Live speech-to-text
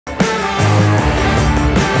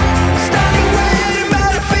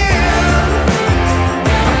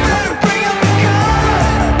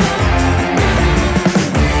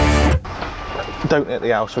Don't hit the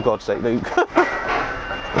house, for God's sake, Luke.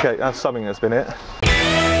 Okay, that's something that's been hit.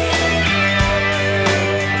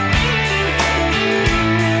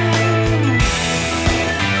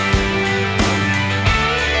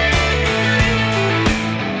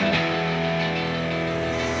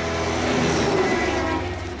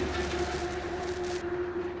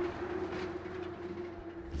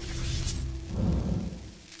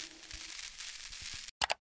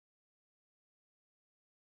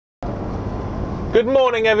 Good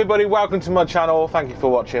morning everybody, welcome to my channel. Thank you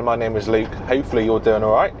for watching. My name is Luke. Hopefully you're doing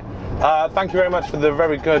alright. Thank you very much for the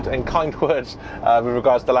very good and kind words with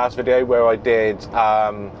regards to the last video where I did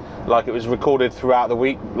like it was recorded throughout the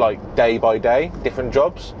week, like day by day, different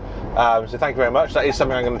jobs. So thank you very much. That is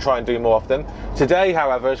something I'm going to try and do more often. Today,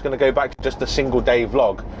 however, is going to go back to just a single day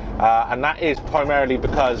vlog. And that is primarily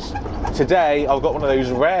because today I've got one of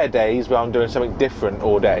those rare days where I'm doing something different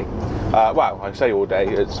all day. Well, I say all day,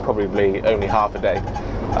 it's probably only half a day.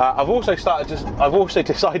 I've also decided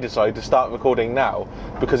to start recording now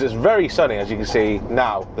because it's very sunny, as you can see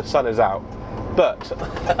now. The sun is out, but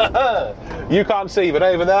you can't see, but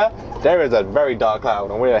over there is a very dark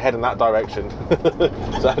cloud and we're heading that direction.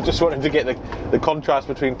 So I just wanted to get the contrast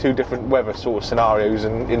between two different weather sort of scenarios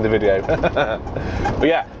in the video. But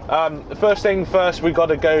yeah, first thing first, we got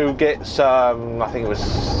to go get some, I think it was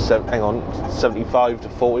 75 to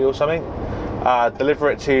 40 or something, deliver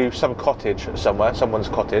it to some cottage somewhere, someone's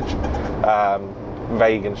cottage.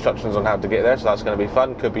 Vague instructions on how to get there, so that's going to be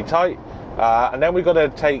fun, could be tight. And then we got to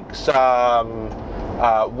take some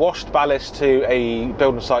washed ballast to a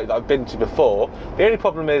building site that I've been to before. The only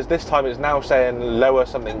problem is this time it's now saying lower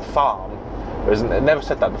something farm. It never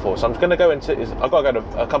said that before, so I'm just going to go into. I've got to go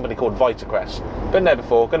to a company called Vitacrest. Been there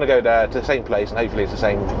before. Going to go there to the same place, and hopefully it's the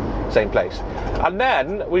same place. And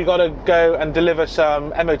then we got to go and deliver some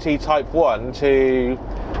MOT Type 1 to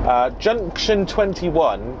Junction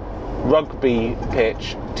 21 Rugby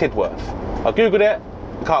Pitch, Tidworth. I googled it,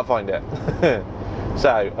 can't find it.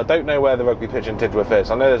 So I don't know where the rugby pitch in Tidworth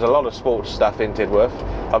is. I know there's a lot of sports stuff in Tidworth.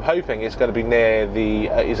 I'm hoping it's going to be near the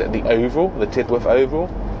is it the Oval, the Tidworth Oval,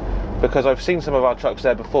 because I've seen some of our trucks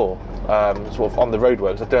there before, sort of on the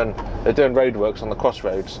roadworks. They're doing roadworks on the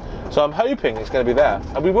crossroads, so I'm hoping it's going to be there,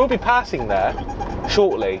 and we will be passing there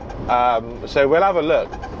shortly. So we'll have a look.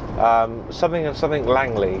 Something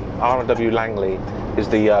Langley, R&W Langley is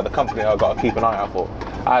the company I've got to keep an eye out for.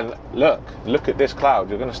 And look at this cloud.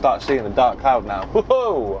 You're going to start seeing the dark cloud now.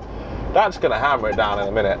 Whoa, that's going to hammer it down in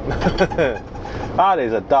a minute. That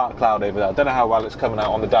is a dark cloud over there. I don't know how well it's coming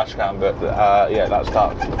out on the dash cam, but yeah, that's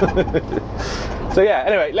dark. So yeah,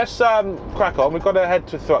 anyway, let's crack on. We've got to head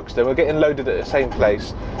to Thruxton. We're getting loaded at the same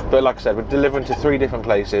place, but like I said, we're delivering to 3 different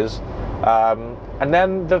places. And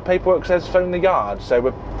then the paperwork says phone the yard, so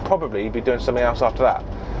we'll probably be doing something else after that.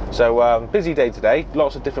 So busy day today,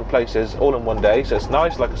 lots of different places all in one day, so it's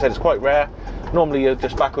nice. Like I said, it's quite rare. Normally you're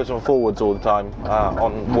just backwards and forwards all the time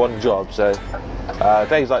on one job, so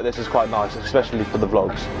days like this is quite nice, especially for the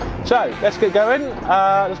vlogs. So let's get going,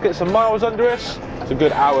 let's get some miles under us. It's a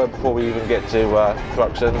good hour before we even get to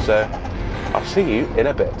Thruxton, so I'll see you in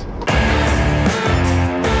a bit.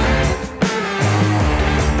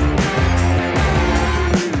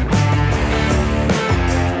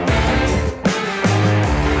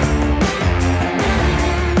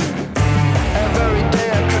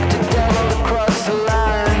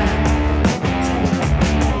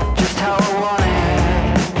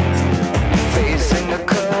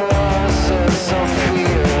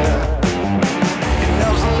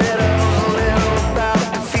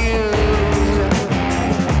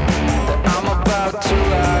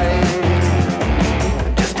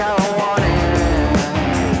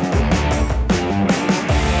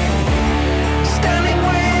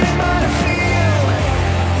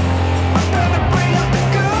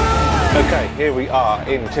 Okay, here we are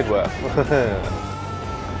in Tidworth.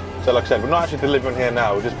 So like I said, we're not actually delivering here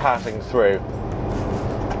now, we're just passing through.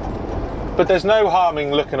 But there's no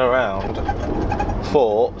harming looking around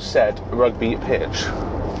for said rugby pitch.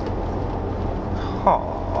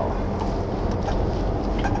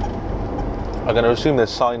 I'm going to assume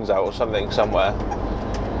there's signs out or something somewhere.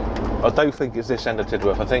 I don't think it's this end of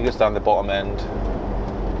Tidworth, I think it's down the bottom end.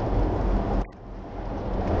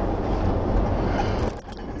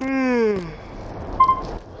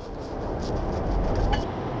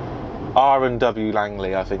 R&W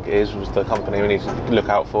Langley, I think it is, was the company we need to look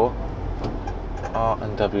out for.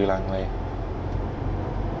 R&W Langley.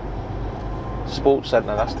 Sports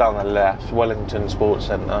Centre, that's down the left. Wellington Sports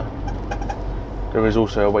Centre. There is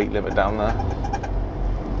also a weight limit down there.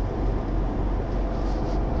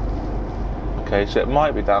 Okay, so it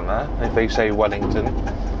might be down there, if they say Wellington.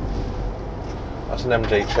 That's an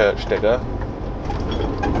MJ Church digger.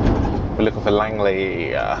 We're looking for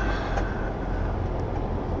Langley.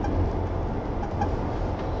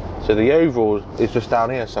 So the Oval is just down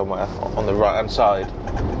here somewhere on the right hand side,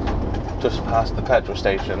 just past the petrol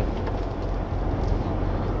station,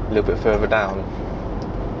 a little bit further down.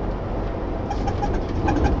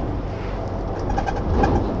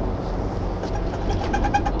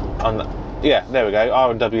 Yeah, there we go,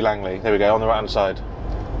 R&W Langley, there we go, on the right hand side.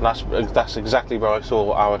 And that's exactly where I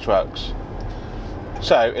saw our trucks.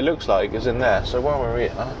 So it looks like it's in there. So while we're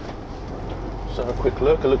here, let's have a quick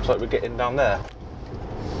look. It looks like we're getting down there.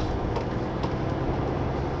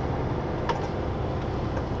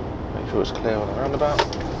 Make sure it's clear on the roundabout.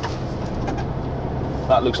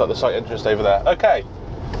 That looks like the site entrance over there. Okay,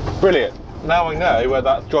 brilliant. Now I know where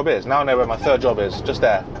that job is. Now I know where my third job is. Just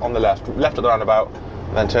there, on the left. Left at the roundabout,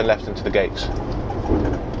 and then turn left into the gates.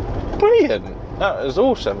 Brilliant. That is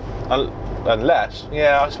awesome. Unless,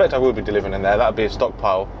 yeah, I expect I will be delivering in there. That would be a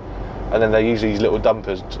stockpile, and then they use these little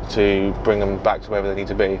dumpers to bring them back to wherever they need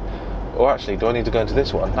to be. Or actually, do I need to go into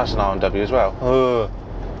this one? That's an R&W as well. Oh,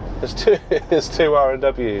 there's two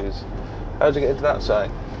R&Ws. How did you get into that site?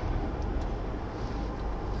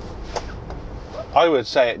 I would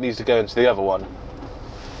say it needs to go into the other one.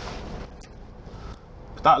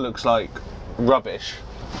 That looks like rubbish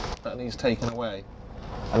that needs taken away,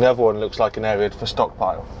 and the other one looks like an area for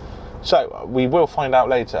stockpile. So we will find out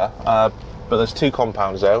later, but there's two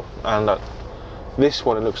compounds though, and this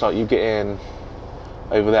one it looks like you get in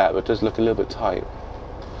over there, but it does look a little bit tight.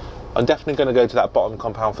 I'm definitely going to go to that bottom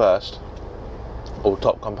compound first, or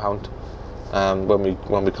top compound,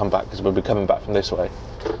 when we come back, because we'll be coming back from this way.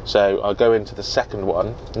 So I'll go into the second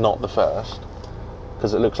one, not the first,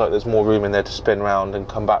 because it looks like there's more room in there to spin round and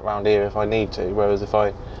come back round here if I need to, whereas if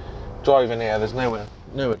I drive in here there's nowhere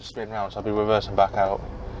to spin round, so I'll be reversing back out.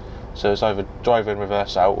 So it's either drive in,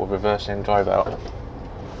 reverse out, or reverse in, drive out.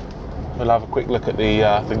 We'll have a quick look at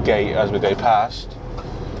the gate as we go past.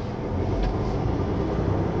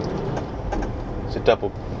 It's a double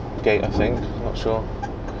gate, I think, not sure.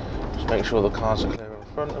 Just make sure the cars are clear in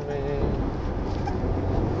front of me.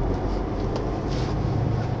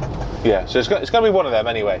 Yeah, so it's going to be one of them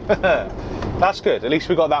anyway. That's good, at least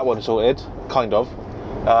we got that one sorted, kind of.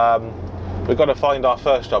 We've got to find our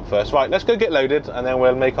first job first. Right, let's go get loaded, and then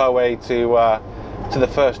we'll make our way to the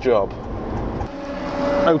first job.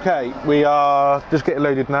 Okay, we are just getting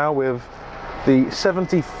loaded now with the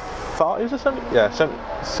 75, is it 70? Yeah,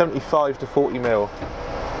 75 to 40 mil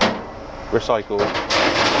recycled.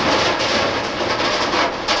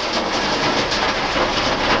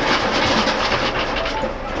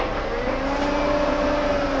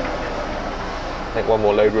 I think one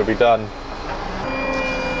more load will be done.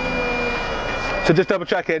 So just double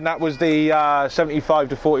checking, that was the 75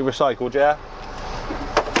 to 40 recycled, yeah?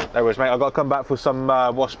 No worries, mate, I've got to come back for some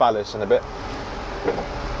wash ballast in a bit.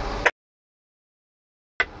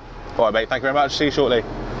 Alright, mate, thank you very much, see you shortly.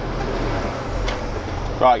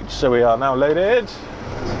 Right, so we are now loaded.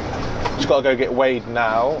 Just got to go get weighed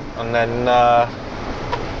now, and then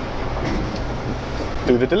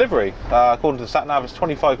do the delivery. According to the sat nav, it's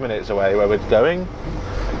 25 minutes away where we're going.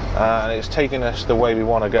 And it's taking us the way we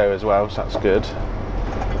want to go as well, so that's good.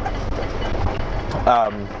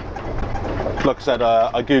 Like I said,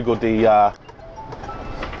 I googled the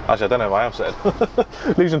actually I don't know what I've said.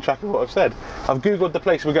 Losing track of what I've said. I've googled the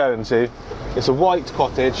place we're going to. It's a white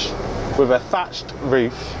cottage with a thatched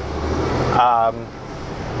roof.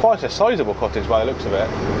 Quite a sizable cottage by the looks of it.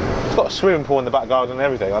 It's got a swimming pool in the back garden and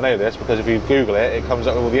everything. I know this because if you Google it, it comes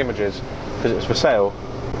up with all the images because it's for sale.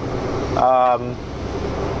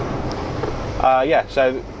 Yeah,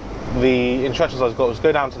 so the instructions I've got was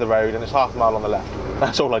go down to the road and it's half a mile on the left.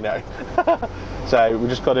 That's all I know. So we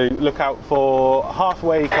just got to look out for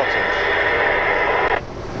Halfway Cottage.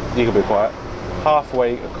 You can be quiet.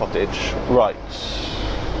 Halfway Cottage. Right.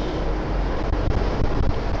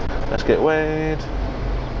 Let's get weighed.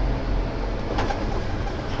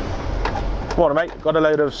 Come on, mate. Got a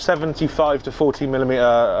load of 75 to 40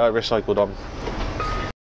 millimeter recycled on.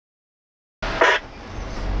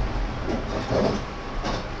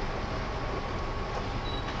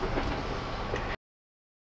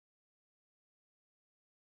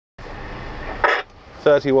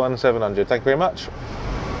 $31,700. Thank you very much.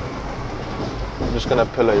 I'm just going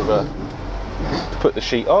to pull over to put the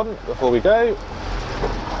sheet on before we go.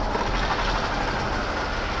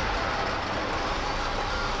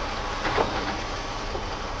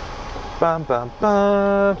 Bam, bam,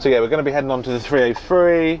 bam. So yeah, we're going to be heading on to the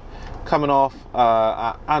 303, coming off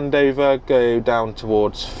at Andover, go down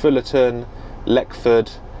towards Fullerton,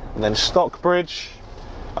 Leckford, and then Stockbridge,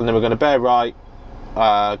 and then we're going to bear right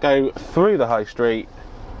go through the high street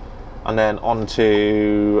and then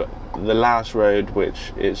onto the last road,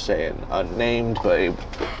 which is saying unnamed, but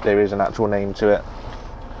there is an actual name to it.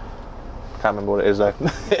 Can't remember what it is though.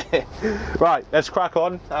 Right, let's crack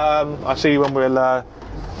on. I'll see you when we're a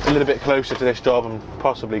little bit closer to this job and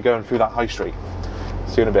possibly going through that high street.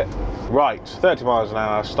 See you in a bit. Right, 30 miles an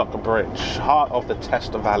hour, Stockton Bridge, heart of the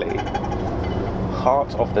Test Valley.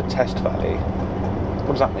 Heart of the Test Valley.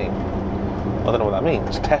 What does that mean? I don't know what that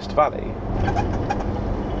means. Test Valley.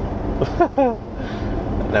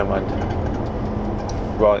 Never mind.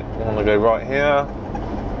 Right, I'm gonna go right here.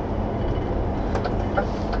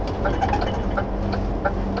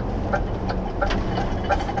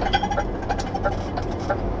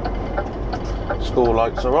 School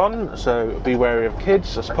lights are on, so be wary of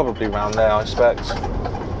kids. It's probably around there, I expect.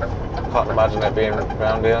 Can't imagine it being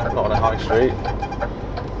around here, not on a high street.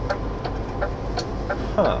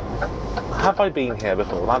 Huh. Have I been here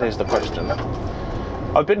before? That is the question.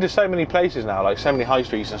 I've been to so many places now, like so many high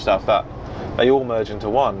streets and stuff, that they all merge into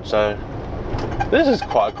one. So this is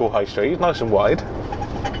quite a cool high street. It's nice and wide.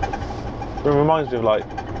 It reminds me of like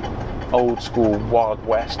old school Wild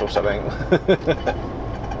West or something.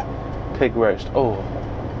 Pig roast. Oh.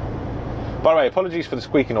 By the way, apologies for the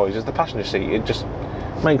squeaky noise. It's the passenger seat. It just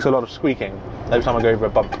makes a lot of squeaking every time I go over a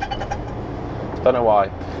bump. Don't know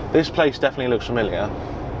why. This place definitely looks familiar.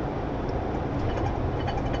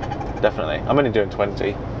 Definitely. I'm only doing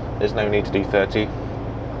 20. There's no need to do 30.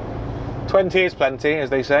 20 is plenty, as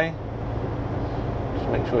they say. Just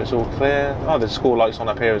make sure it's all clear. Oh, there's school lights on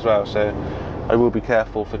up here as well, so I will be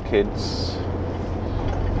careful for kids.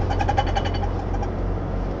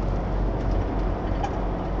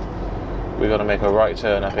 We've got to make a right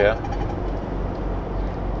turn up here.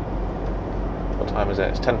 What time is it?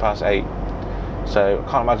 It's 10 past 8. So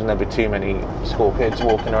I can't imagine there'd be too many school kids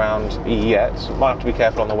walking around yet. Might have to be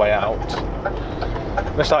careful on the way out. I'm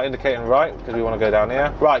going to start indicating right because we want to go down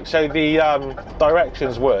here. Right, so the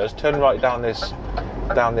directions was turn right down this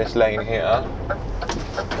lane here.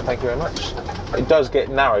 Thank you very much. It does get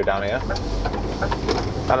narrow down here.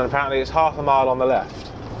 And then apparently it's half a mile on the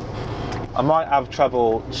left. I might have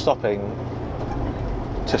trouble stopping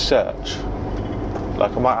to search.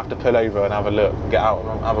 Like I might have to pull over and have a look, get out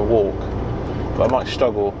and have a walk. But I might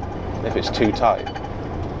struggle if it's too tight.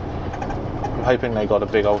 I'm hoping they got a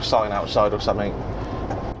big old sign outside or something.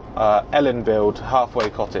 Ellen Build, halfway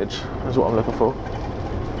cottage is what I'm looking for.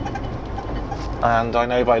 And I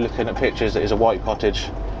know by looking at pictures that it's a white cottage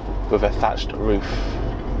with a thatched roof.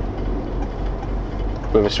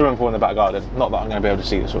 With a swimming pool in the back garden. Not that I'm going to be able to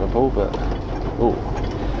see the swimming pool, but... Ooh,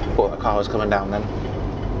 thought that car was coming down then.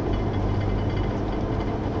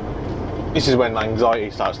 This is when anxiety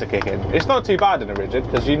starts to kick in. It's not too bad in a rigid,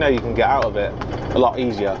 because you know you can get out of it a lot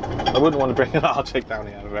easier. I wouldn't want to bring an Arctic down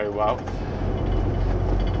here very well.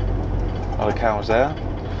 Oh, the cows there.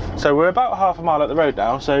 So we're about half a mile up the road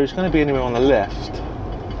now, so it's going to be anywhere on the left.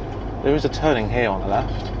 There is a turning here on the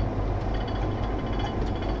left.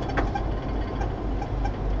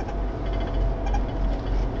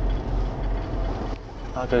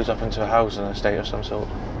 That goes up into a housing estate of some sort.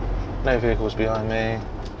 No vehicles behind me.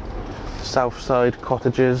 South side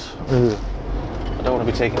cottages. Ugh. I don't want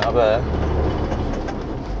to be taken up there.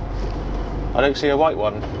 I don't see a white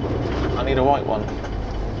one. I need a white one.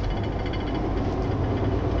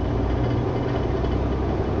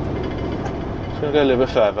 Just going to go a little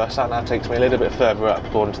bit further. Sat nav takes me a little bit further up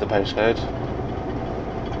according to the postcode.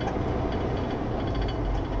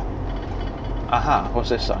 Aha, what's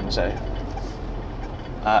this sign say?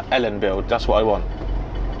 Ellen Build, that's what I want.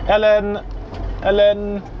 Ellen!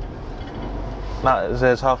 Ellen! That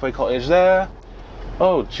says halfway cottage there.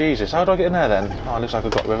 Oh Jesus, how do I get in there then? Oh, it looks like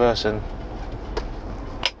I've got reversing.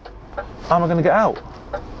 How am I going to get out?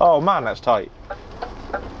 Oh man, that's tight.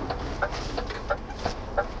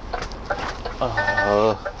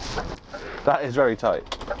 Oh, that is very tight.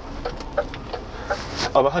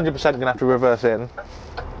 I'm 100% going to have to reverse in.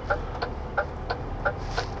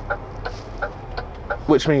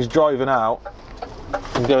 Which means driving out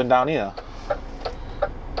and going down here.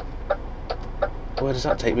 Where does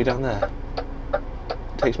that take me down there?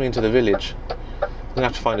 It takes me into the village. I'm gonna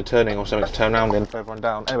have to find a turning or something to turn around in further on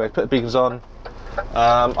down. Anyway, put the beacons on.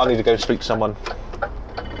 I need to go speak to someone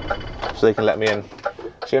so they can let me in.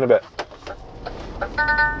 See you in a bit.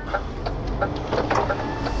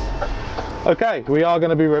 Okay, we are going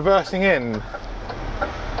to be reversing in.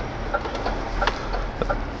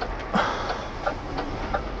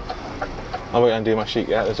 I won't undo my sheet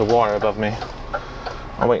yet, there's a wire above me.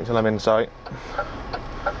 I'll wait until I'm in sight.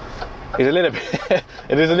 It's a little bit,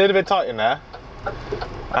 it is a little bit tight in there.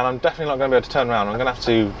 and I'm definitely not going to be able to turn around. I'm going to have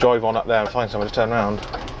to drive on up there and find somewhere to turn around.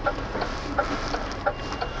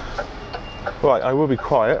 Right, I will be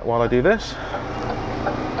quiet while I do this.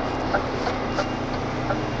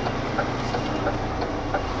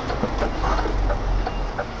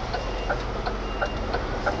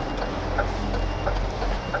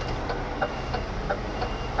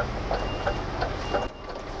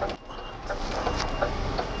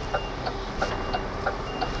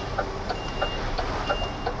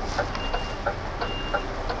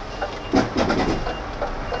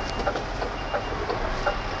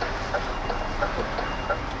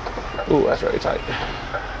 Oh, that's very tight.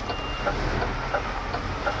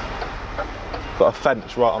 Got a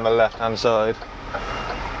fence right on the left hand side.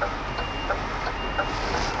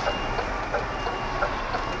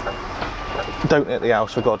 Don't hit the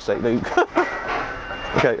house, for God's sake, Luke.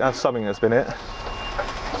 Okay, that's something that's been hit.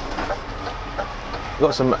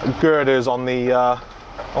 Got some girders on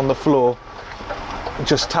the floor.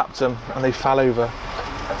 Just tapped them and they fell over.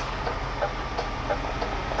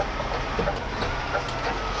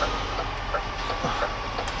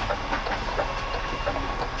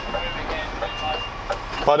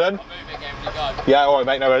 Pardon? I'll move it again when you go. Yeah, alright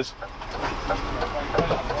mate, no worries.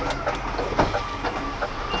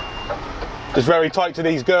 Just very tight to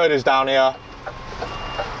these girders down here.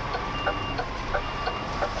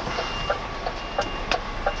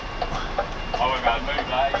 I won't be able to move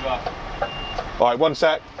that either. Alright, one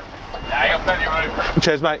sec. Yeah, you got plenty of room.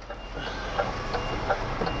 Cheers mate.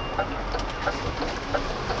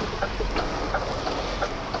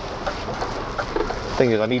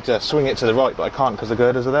 Thing is, I need to swing it to the right, but I can't because the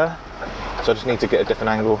girders are there. So I just need to get a different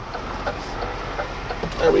angle.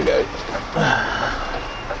 There we go.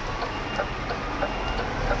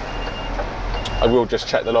 I will just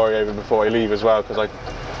check the lorry over before I leave as well, because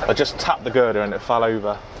I just tapped the girder and it fell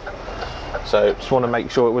over. So just want to make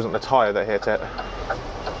sure it wasn't the tyre that hit it.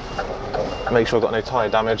 Make sure I've got no tyre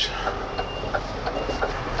damage.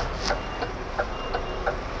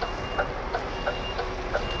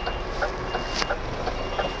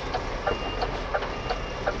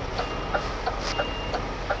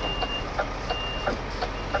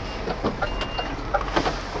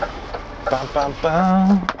 Bam, bam,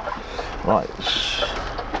 bam. Right.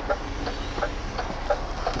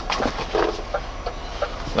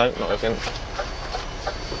 No, not looking.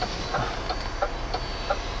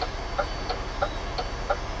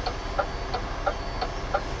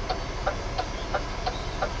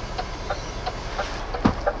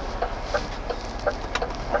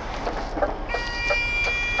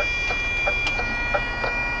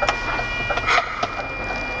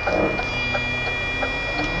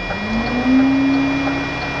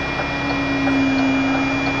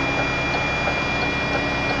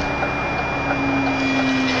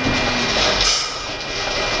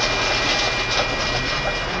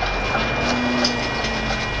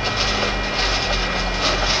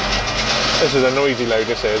 This is a noisy load,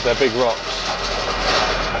 this is. They're big rocks.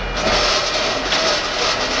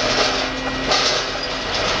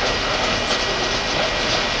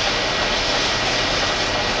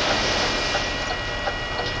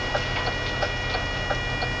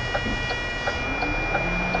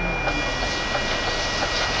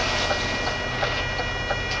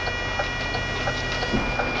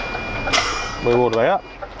 We're all the way up.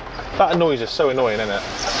 That noise is so annoying, isn't it?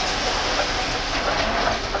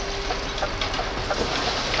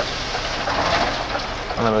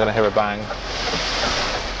 And then we're going to hear a bang.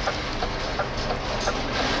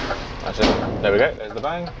 That's it. There we go, there's the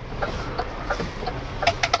bang.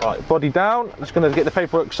 Right, body down. Just going to get the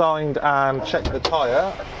paperwork signed and check the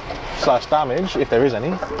tyre / damage, if there is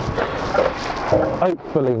any.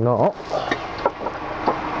 Hopefully not.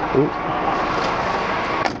 Ooh.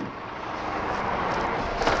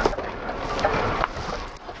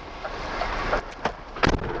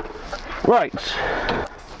 Right.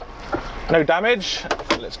 No damage.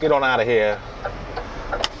 Let's get on out of here.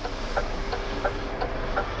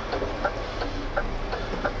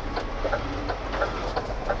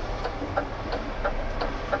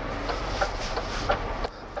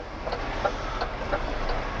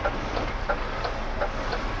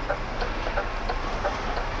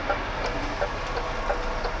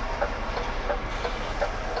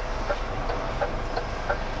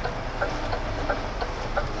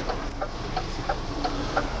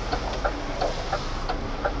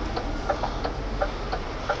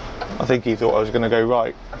 I think he thought I was going to go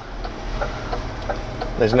right.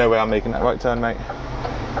 There's no way I'm making that right turn, mate.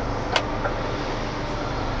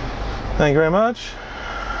 Thank you very much.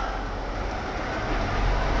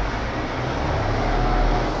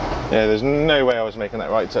 Yeah, there's no way I was making that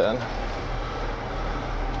right turn.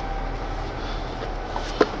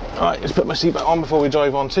 Right, let's put my seatbelt on before we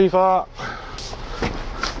drive on too far.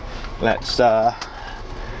 Let's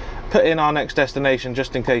put in our next destination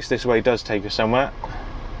just in case this way does take us somewhere.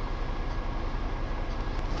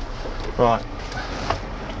 Right,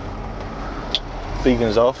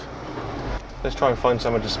 beacon's off. Let's try and find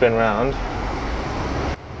somewhere to spin round.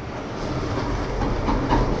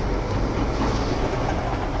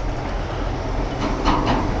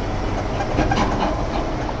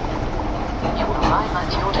 You will arrive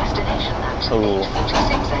at your destination at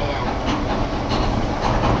 8:46 a.m.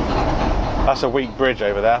 That's a weak bridge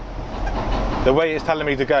over there. The way it's telling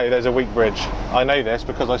me to go, there's a weak bridge. I know this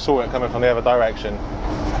because I saw it coming from the other direction.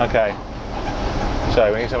 Okay,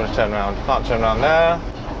 so we need someone to turn around. Can't turn around there.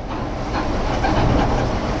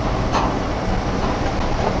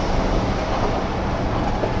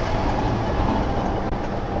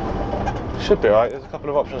 Should be right. There's a couple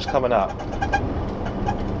of options coming up.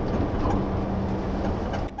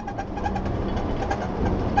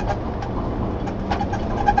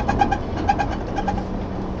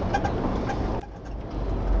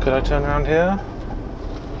 Could I turn around here?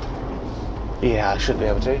 Yeah, I should be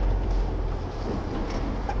able to.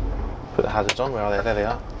 Put the hazards on, where are they? There they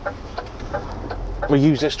are. We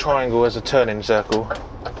use this triangle as a turning circle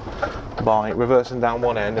by reversing down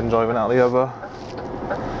one end and driving out the other.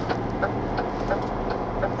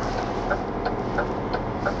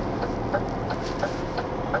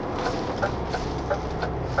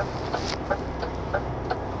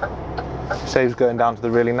 Saves going down to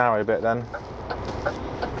the really narrow bit then,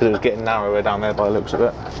 because it was getting narrower down there by the looks of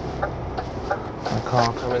it. The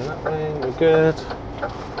car coming that way, we're good.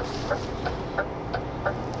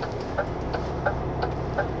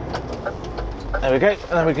 There we go, and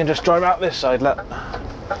then we can just drive out this side, look.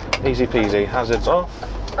 Easy peasy, hazards off.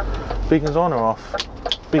 Beacons on or off?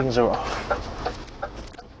 Beacons are off.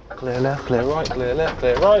 Clear left, clear right, clear left,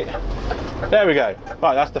 clear right. There we go.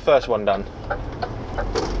 Right, that's the first one done.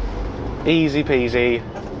 Easy peasy,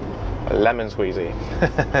 lemon squeezy.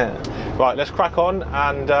 Right, let's crack on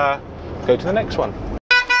and go to the next one.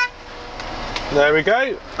 There we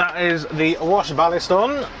go. That is the wash ballast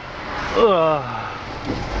on. Ugh.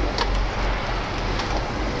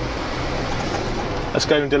 Let's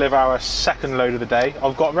go and deliver our second load of the day.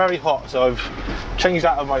 I've got very hot, so I've changed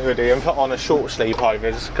out of my hoodie and put on a short sleeve high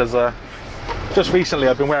vis because just recently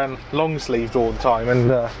I've been wearing long sleeves all the time,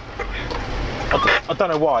 and I don't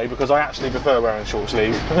know why, because I actually prefer wearing short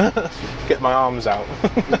sleeve. Get my arms out.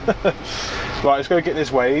 Right, let's go get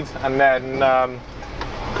this weighed and then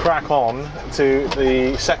crack on to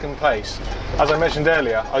the second place. As I mentioned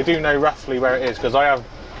earlier, I do know roughly where it is because I have,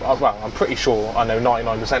 well, I'm pretty sure I know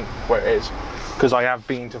 99% where it is, because I have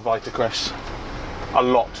been to Vitacross a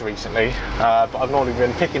lot recently, but I've normally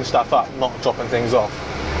been picking stuff up, not dropping things off.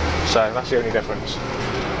 So that's the only difference.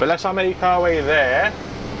 But let's make our way there,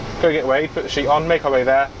 go get weighed, put the sheet on, make our way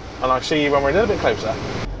there, and I'll see you when we're a little bit closer.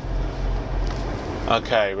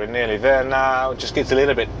 Okay, we're nearly there now. It just gets a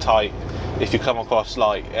little bit tight if you come across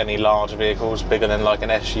like any large vehicles bigger than like an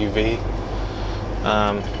SUV.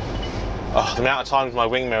 Oh, the amount of times my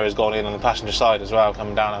wing mirror has gone in on the passenger side as well,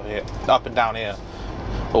 coming down up and down here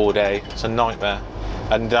all day. It's a nightmare.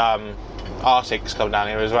 And Arctic's come down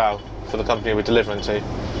here as well for the company we're delivering to.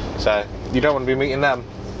 So you don't want to be meeting them.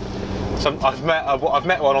 I've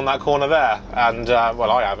met one on that corner there, and well,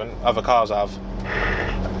 I haven't. Other cars have,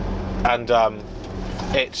 and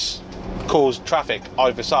it's caused traffic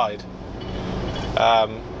either side.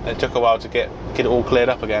 It took a while to get it all cleared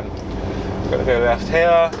up again. Gonna go left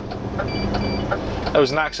here. There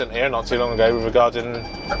was an accident here not too long ago regarding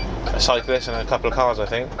a cyclist and a couple of cars, I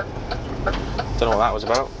think. Don't know what that was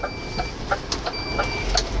about.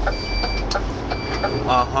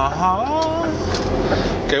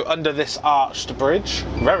 Go under this arched bridge,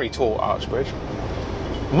 very tall arched bridge.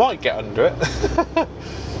 Might get under it.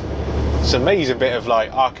 It's an amazing bit of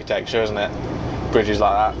like architecture, isn't it? Bridges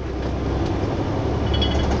like that.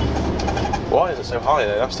 Why is it so high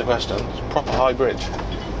though? That's the question. It's a proper high bridge.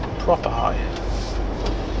 Proper high.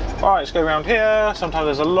 Alright, let's go around here. Sometimes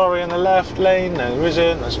there's a lorry in the left lane, no there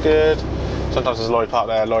isn't, that's good. Sometimes there's a lorry parked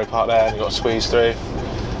there, and you've got to squeeze through.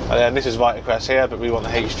 And then this is Vitacross here, but we want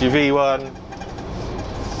the HGV one.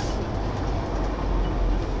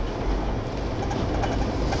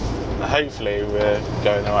 Hopefully we're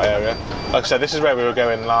going the right area. Like I said, this is where we were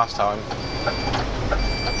going last time.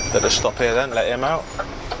 Let us stop here then, let him out.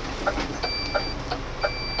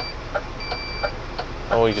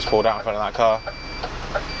 Oh, he just pulled out in front of that car.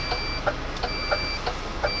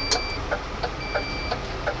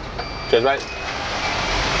 Cheers, mate.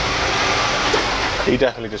 He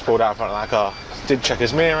definitely just pulled out in front of that car. Did check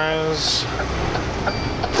his mirrors.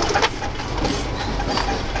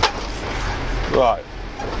 Right,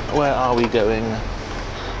 where are we going?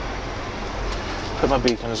 Put my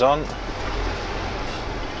beacons on.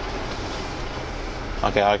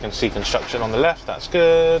 Okay, I can see construction on the left, that's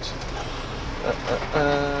good.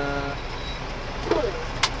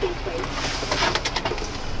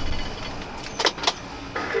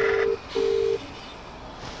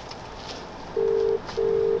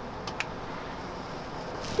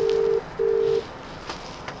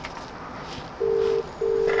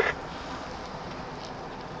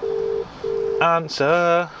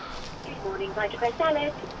 Answer. Good morning, Vitapress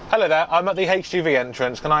Salad. Hello there, I'm at the HGV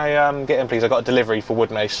entrance. Can I get in please? I've got a delivery for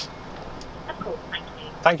wood mace. Of course, thank you.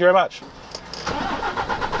 Thank you very much.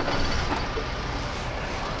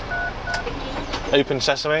 Open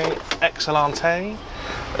sesame, excellente.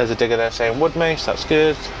 There's a digger there saying wood mace, that's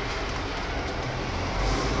good.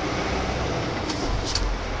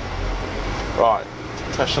 Right,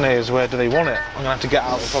 question is, where do they want it? I'm gonna have to get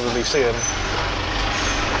out and probably see them.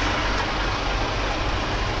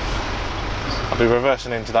 I'll be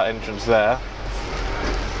reversing into that entrance there.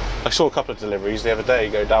 I saw a couple of deliveries the other day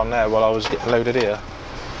go down there while I was getting loaded here.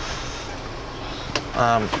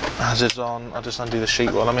 Hazards on, I'll just undo the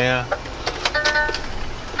sheet while I'm here.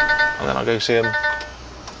 And then I'll go see him.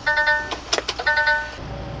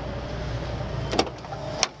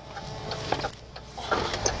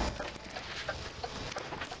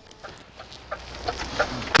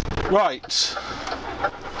 Right.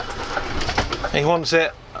 He wants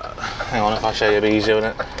it. Hang on, if I show you, it'll be easier, won't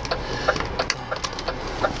it?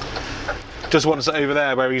 Just wants it over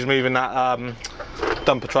there where he's moving that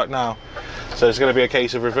dumper truck now. So it's going to be a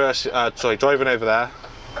case of driving over there,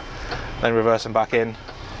 then reversing back in.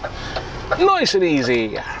 Nice and easy.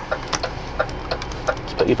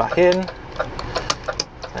 Let's put you back in.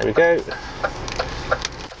 There we go.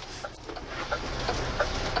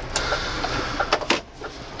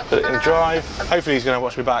 Put it in drive. Hopefully he's going to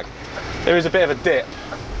watch me back. There is a bit of a dip.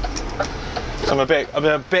 So I'm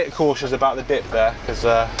a bit cautious about the dip there because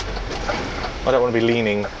I don't want to be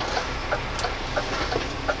leaning.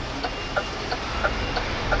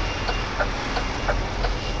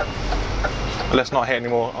 Let's not hit any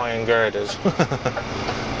more iron girders.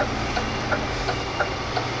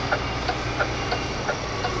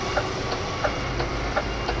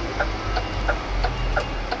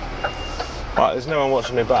 Right, there's no one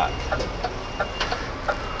watching me back.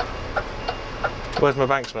 Where's my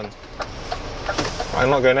banksman? I'm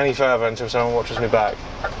not going any further until someone watches me back.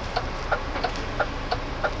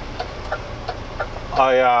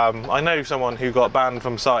 I know someone who got banned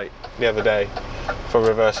from site the other day for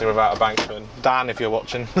reversing without a banksman. Dan, if you're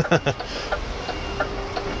watching. Yeah.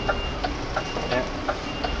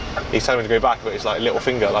 He's telling me to go back, but it's like a little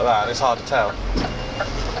finger like that, and it's hard to tell.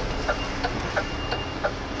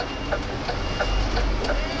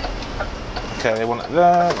 Okay, they want it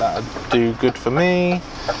there. That'll do good for me.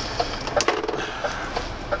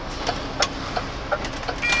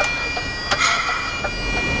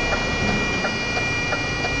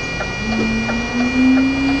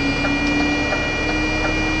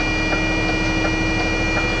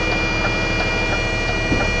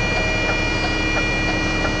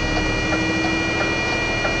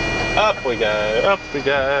 Up we go, up we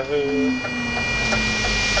go.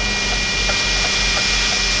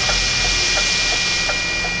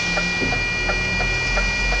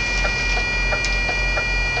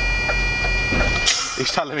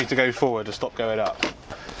 He's telling me to go forward and stop going up.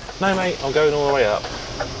 No mate, I'm going all the way up.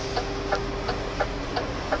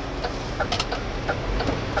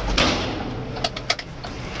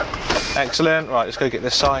 Excellent, right, let's go get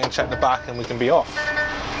this sign, check the back and we can be off.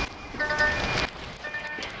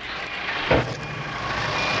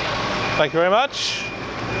 Thank you very much.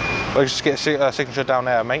 We'll just get a signature down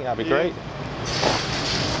there, mate, that'd be great.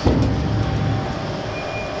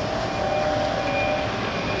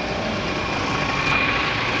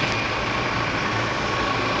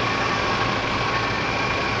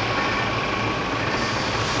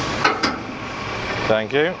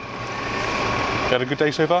 Thank you. You had a good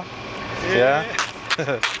day so far? Yeah.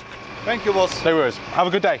 Thank you, boss. No worries. Have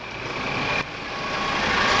a good day.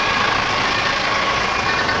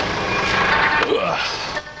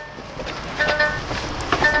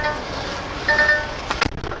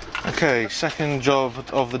 Okay, second job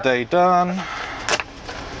of the day done.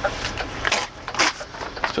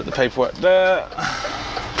 Let's put the paperwork there.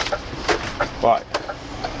 Right.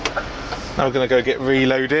 Now we're going to go get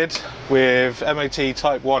reloaded with MOT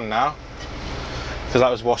Type 1 now, because that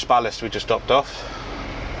was wash ballast we just dropped off.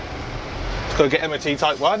 Let's go get MOT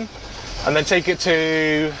Type 1 and then take it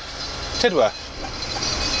to Tidworth,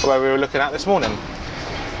 where we were looking at this morning.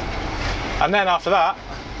 And then after that,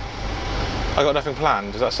 I got nothing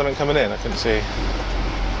planned. Is that something coming in? I couldn't see.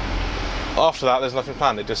 After that, there's nothing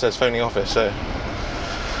planned. It just says phoning office, so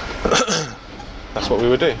that's what we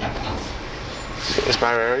would do. Let's get this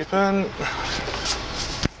barrier open.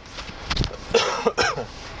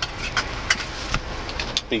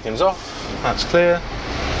 Beacons off. That's clear.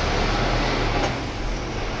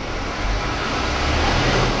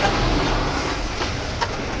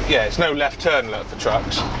 Yeah, it's no left turn alert for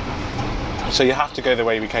trucks, so you have to go the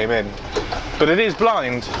way we came in. But it is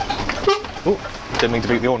blind. Ooh, didn't mean to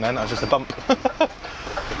beat the horn then, that was just a bump.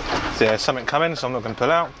 So yeah, something coming, so I'm not going to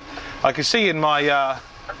pull out. I can see in my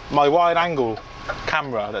my wide angle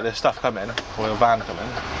camera that there's stuff coming, or a van coming.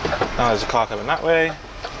 Now there's a car coming that way.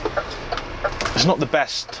 It's not the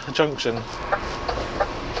best junction.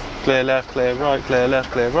 Clear left, clear right, clear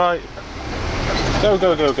left, clear right. Go,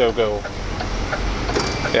 go, go, go, go.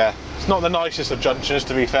 Yeah, it's not the nicest of junctions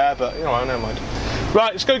to be fair, but you know, never mind.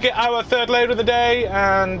 Right, let's go get our third load of the day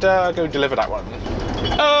and go deliver that one.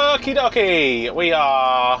 Okie dokie, we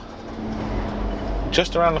are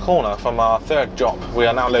just around the corner from our third job. We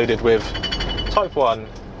are now loaded with Type 1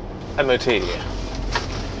 MOT.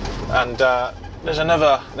 And there's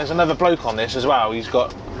another bloke on this as well. He's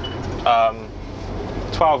got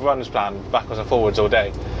 12 runs planned backwards and forwards all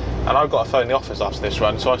day. And I've got to phone the office after this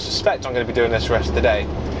run, so I suspect I'm going to be doing this the rest of the day.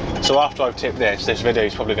 So after I've tipped this video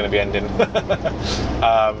is probably going to be ending.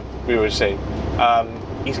 We will see.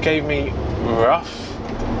 He's gave me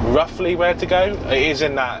roughly where to go. It is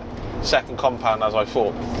in that second compound as I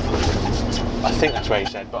thought. I think that's where he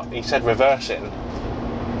said, but he said reversing.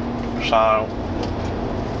 So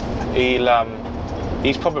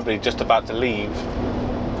he's probably just about to leave.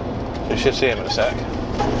 So you should see him in a sec.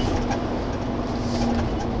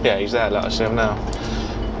 Yeah, he's there, let us see him now.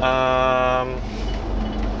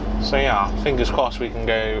 So yeah, fingers crossed we can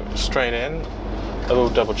go straight in. I will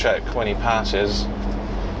double check when he passes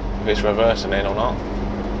if it's reversing in or not.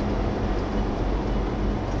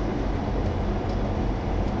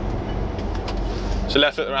 So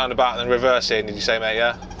left at the roundabout and then reverse in, did you say, mate,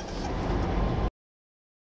 yeah?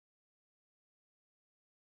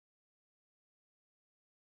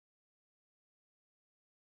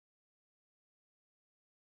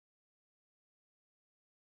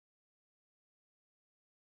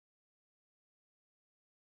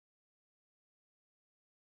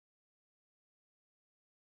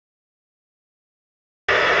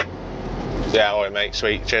 Yeah, alright mate,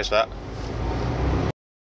 sweet, cheers for that.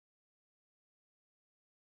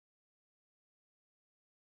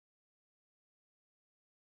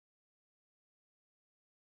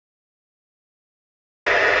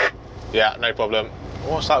 Yeah, no problem.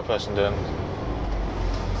 What's that person doing?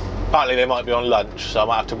 Apparently they might be on lunch, so I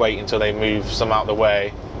might have to wait until they move some out of the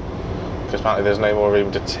way, because apparently there's no more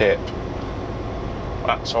room to tip.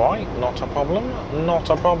 That's alright, not a problem, not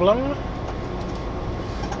a problem.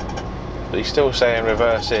 But he's still saying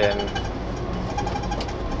reverse in.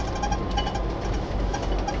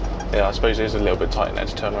 Yeah, I suppose it is a little bit tight in there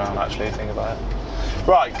to turn around actually, think about it.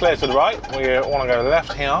 Right, clear to the right. We want to go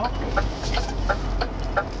left here.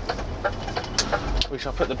 We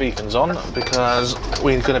shall put the beacons on because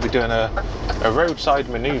we're going to be doing a roadside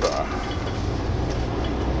manoeuvre.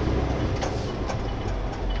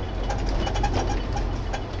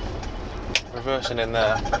 Reversing in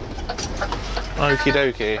there. Okie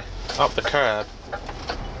dokie. Up the curb.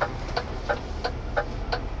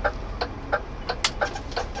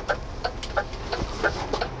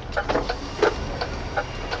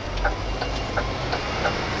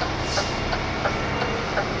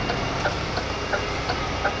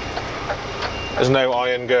 There's no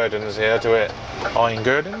iron girders here to it. Iron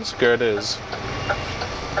girders? Girders.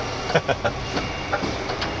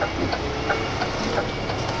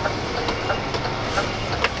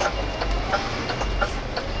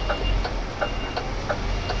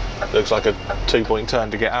 Looks like a 2-point turn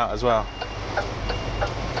to get out as well.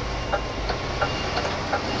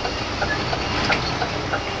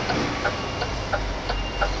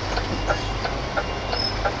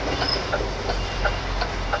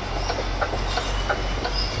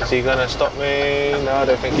 Is he gonna stop me? No, I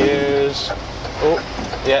don't think he is. Oh,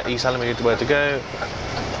 yeah, he's telling me where to go.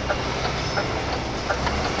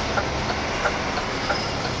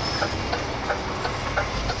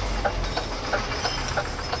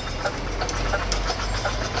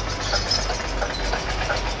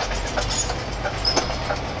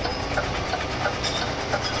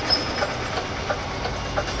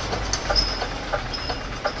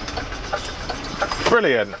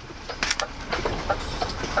 Brilliant.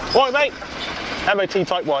 Right, mate. MOT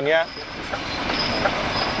Type 1, yeah?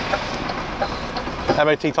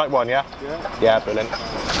 MOT Type 1, yeah? Yeah. Yeah, brilliant.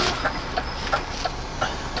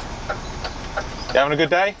 You having a good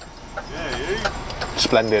day? Yeah, you?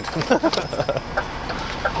 Splendid.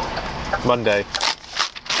 Monday.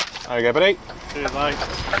 There you go, buddy. Cheers, mate.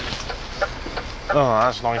 Oh,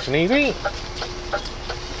 that's nice and easy.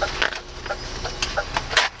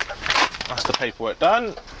 That's the paperwork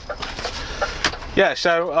done. Yeah,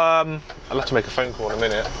 so I'll have to make a phone call in a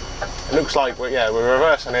minute. It looks like we're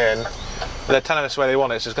reversing in. They're telling us where they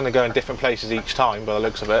want it, so it's going to go in different places each time by the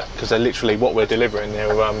looks of it, because they're literally what we're delivering.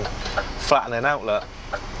 They're flattening an outlet.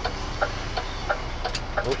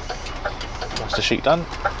 Ooh, that's the sheet done.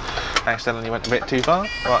 Accidentally went a bit too far.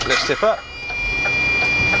 Right, let's tip up.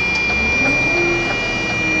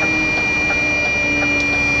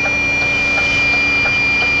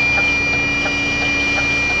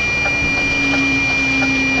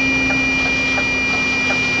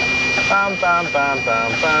 Bam, bam, bam,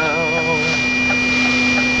 bam, bam.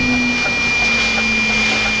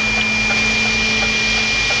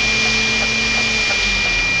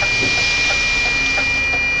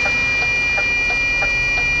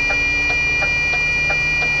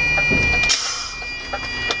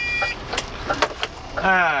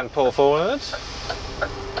 And pull forward.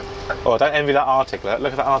 Oh, don't envy that articlet.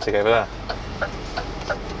 Look at that artic over there.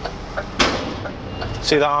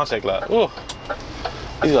 See that articlet? Ooh.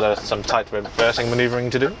 He's got some tight reversing manoeuvring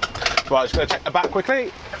to do. Right, just going to check the back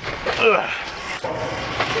quickly. Ugh.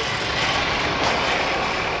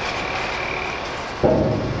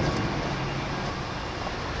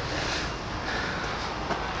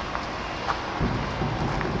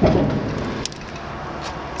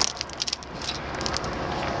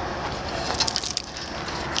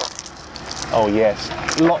 Oh yes,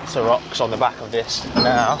 lots of rocks on the back of this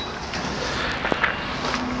now.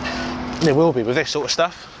 There will be with this sort of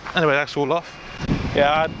stuff. Anyway, that's all off.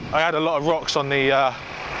 Yeah, I had a lot of rocks on the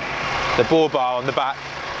bore bar on the back.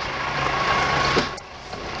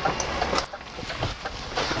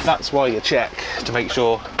 That's why you check, to make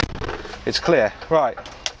sure it's clear. Right,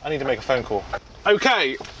 I need to make a phone call.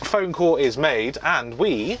 Okay, phone call is made and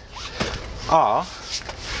we are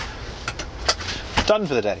done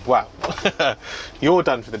for the day. Wow. You're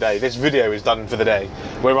done for the day. This video is done for the day.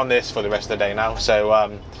 We're on this for the rest of the day now,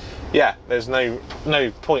 so yeah, there's no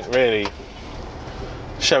point really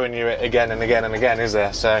showing you it again and again and again, is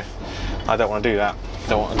there? So I don't want to do that.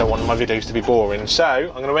 Don't want my videos to be boring. So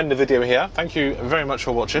I'm going to end the video here. Thank you very much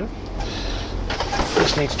for watching.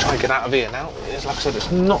 Just need to try and get out of here now. It's, like I said, it's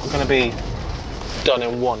not going to be done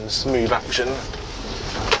in one smooth action.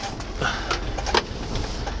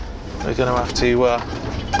 We're going to have to do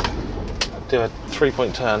a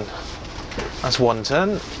 3-point turn. That's one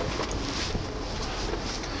turn.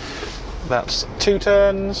 That's 2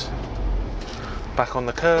 turns. Back on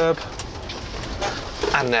the curb.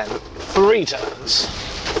 And then 3 turns.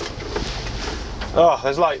 Oh,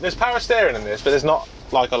 there's power steering in this, but there's not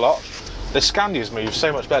like a lot. The Scandias move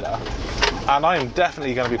so much better. And I am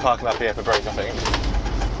definitely going to be parking up here for break, I think.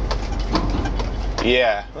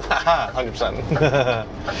 Yeah, 100%.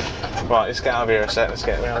 Right, let's get out of here a sec. Let's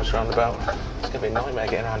get around this roundabout. It's going to be a nightmare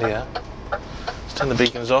getting around here. Let's turn the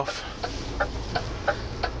beacons off.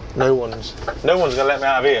 No one's going to let me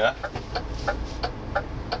out of here.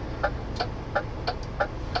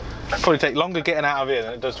 Probably take longer getting out of here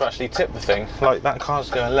than it does to actually tip the thing. Like, that car's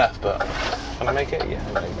going left, but can I make it? Yeah,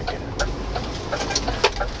 I'm going to make it.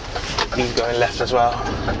 He's going left as well.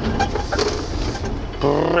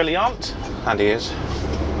 Brilliant. And he is.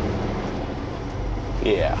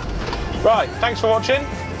 Yeah. Right, thanks for watching.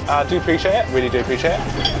 I do appreciate it, really do appreciate it.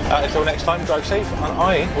 Until next time, drive safe, and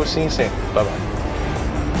I will see you soon. Bye bye.